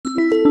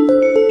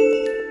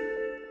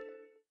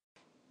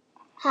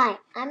Hi,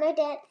 I'm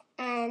Odette,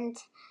 and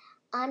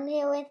I'm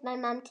here with my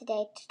mum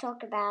today to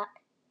talk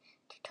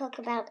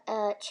about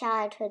a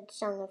childhood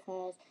song of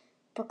hers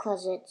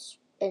because it's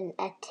an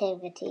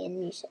activity in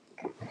music.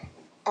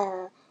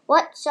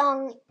 What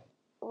song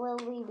will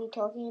we be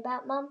talking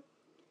about, Mum?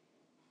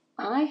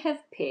 I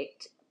have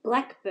picked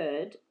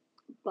Blackbird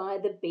by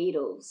the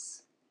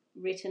Beatles,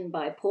 written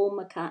by Paul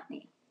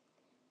McCartney.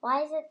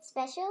 Why is it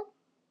special?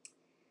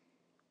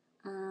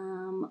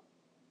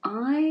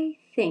 I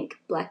think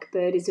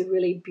Blackbird is a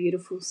really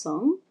beautiful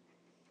song,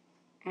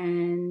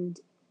 and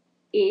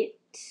it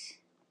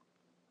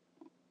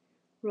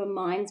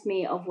reminds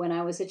me of when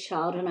I was a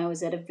child and I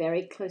was at a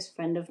very close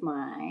friend of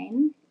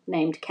mine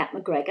named Kat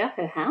McGregor,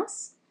 her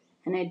house,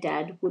 and her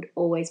dad would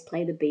always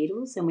play the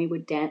Beatles and we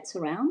would dance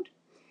around,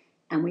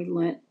 and we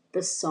learnt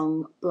the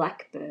song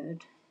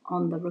Blackbird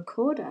on the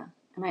recorder.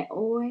 And I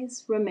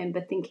always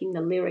remember thinking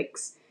the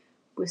lyrics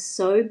were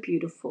so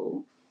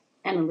beautiful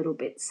and a little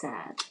bit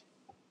sad.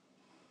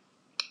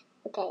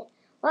 Okay,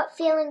 what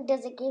feeling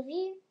does it give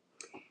you?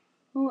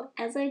 Well,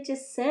 as I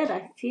just said,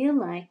 I feel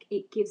like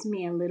it gives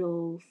me a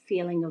little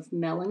feeling of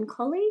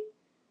melancholy,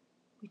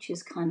 which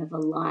is kind of a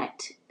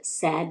light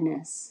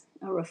sadness,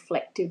 a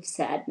reflective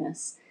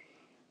sadness.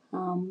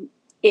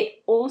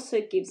 It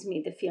also gives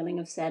me the feeling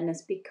of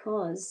sadness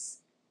because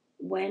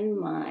when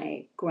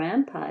my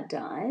grandpa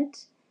died,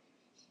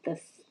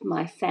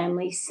 my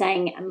family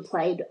sang and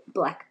played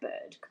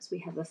Blackbird because we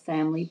have a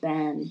family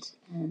band,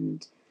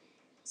 and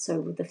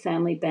so the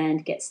family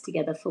band gets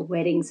together for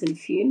weddings and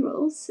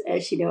funerals,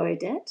 as you know,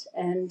 Odette,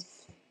 and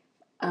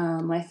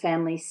my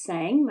family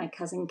sang. My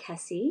cousin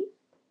Cassie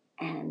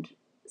and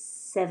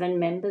 7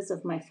 members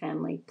of my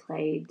family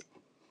played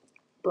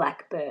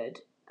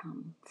Blackbird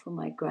for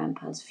my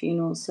grandpa's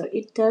funeral. So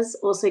it does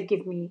also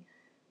give me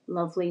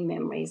lovely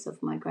memories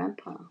of my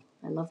grandpa.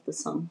 I love the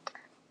song.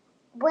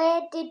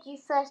 Where did you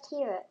first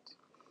hear it?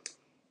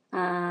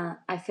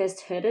 I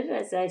first heard it,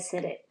 as I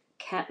said, at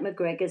Kat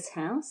McGregor's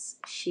house.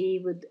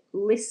 She would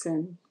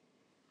listen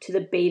to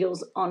the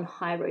Beatles on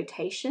high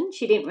rotation.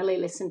 She didn't really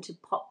listen to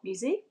pop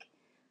music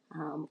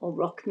or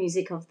rock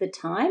music of the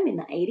time in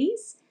the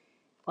 80s.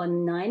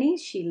 On 90s,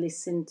 she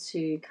listened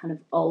to kind of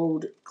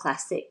old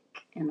classic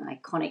and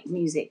iconic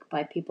music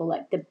by people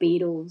like the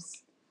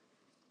Beatles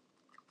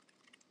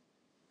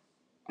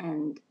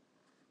and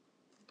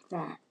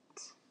that.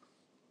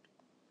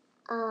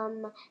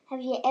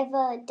 Have you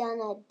ever done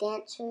a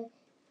dance or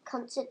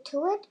concert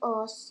to it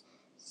or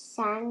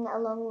sang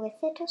along with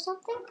it or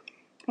something?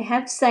 I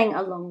have sang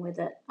along with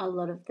it a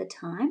lot of the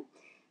time,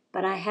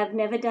 but I have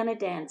never done a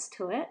dance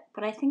to it.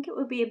 But I think it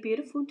would be a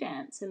beautiful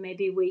dance, and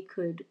maybe we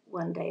could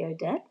one day,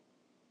 Odette,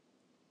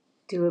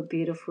 do a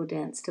beautiful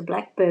dance to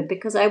Blackbird,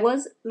 because I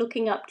was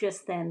looking up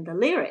just then the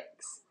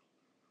lyrics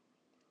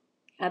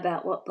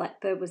about what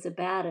Blackbird was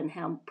about and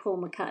how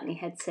Paul McCartney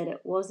had said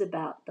it was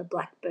about the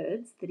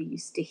blackbirds that he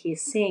used to hear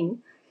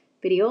sing,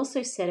 but he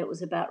also said it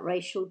was about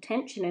racial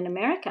tension in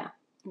America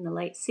in the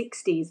late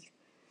 60s,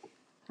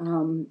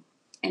 and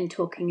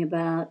talking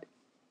about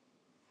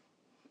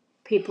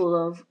people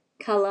of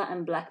colour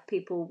and black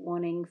people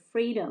wanting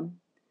freedom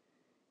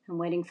and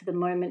waiting for the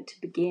moment to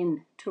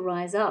begin to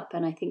rise up.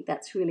 And I think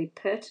that's really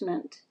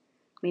pertinent,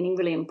 meaning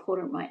really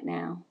important right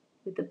now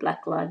with the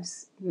Black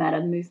Lives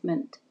Matter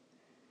movement.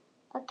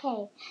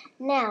 Okay,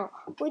 now,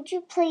 would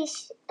you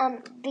please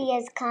be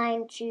as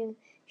kind to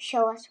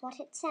show us what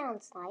it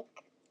sounds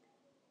like?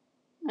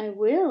 I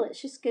will.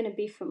 It's just going to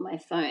be from my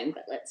phone,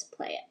 but let's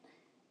play it.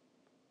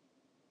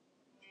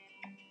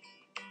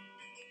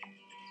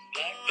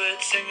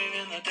 Blackbird singing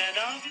in the dead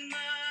of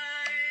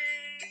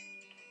night.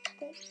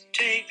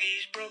 Take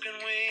these broken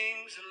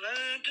wings and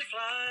learn to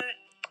fly.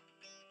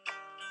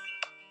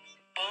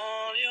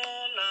 All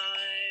your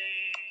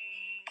life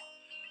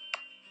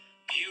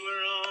you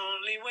were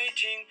only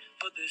waiting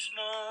for this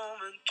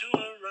moment to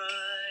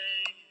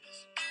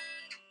arise.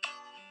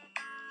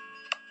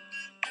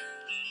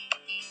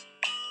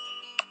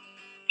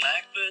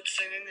 Blackbird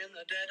singing in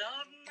the dead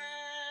of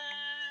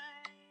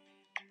night.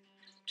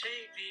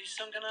 Take these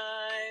sunken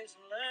eyes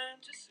and learn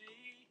to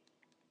see.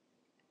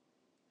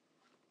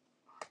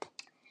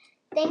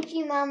 Thank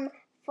you, Mum,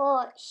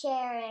 for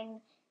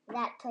sharing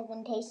that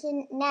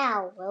presentation.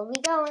 Now, where are we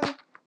going?